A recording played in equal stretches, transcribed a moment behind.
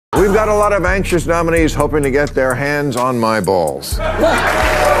We've got a lot of anxious nominees hoping to get their hands on my balls.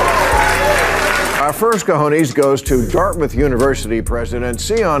 Our first cojones goes to Dartmouth University President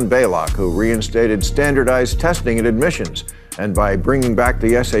Sian, who reinstated standardized testing at admissions, and by bringing back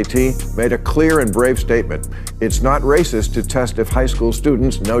the SAT, made a clear and brave statement. It's not racist to test if high school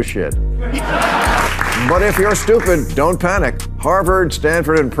students know shit. But if you're stupid, don't panic. Harvard,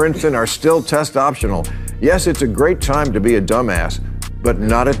 Stanford, and Princeton are still test optional. Yes, it's a great time to be a dumbass, but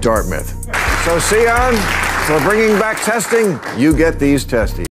not at Dartmouth. So Sian, for bringing back testing, you get these testies.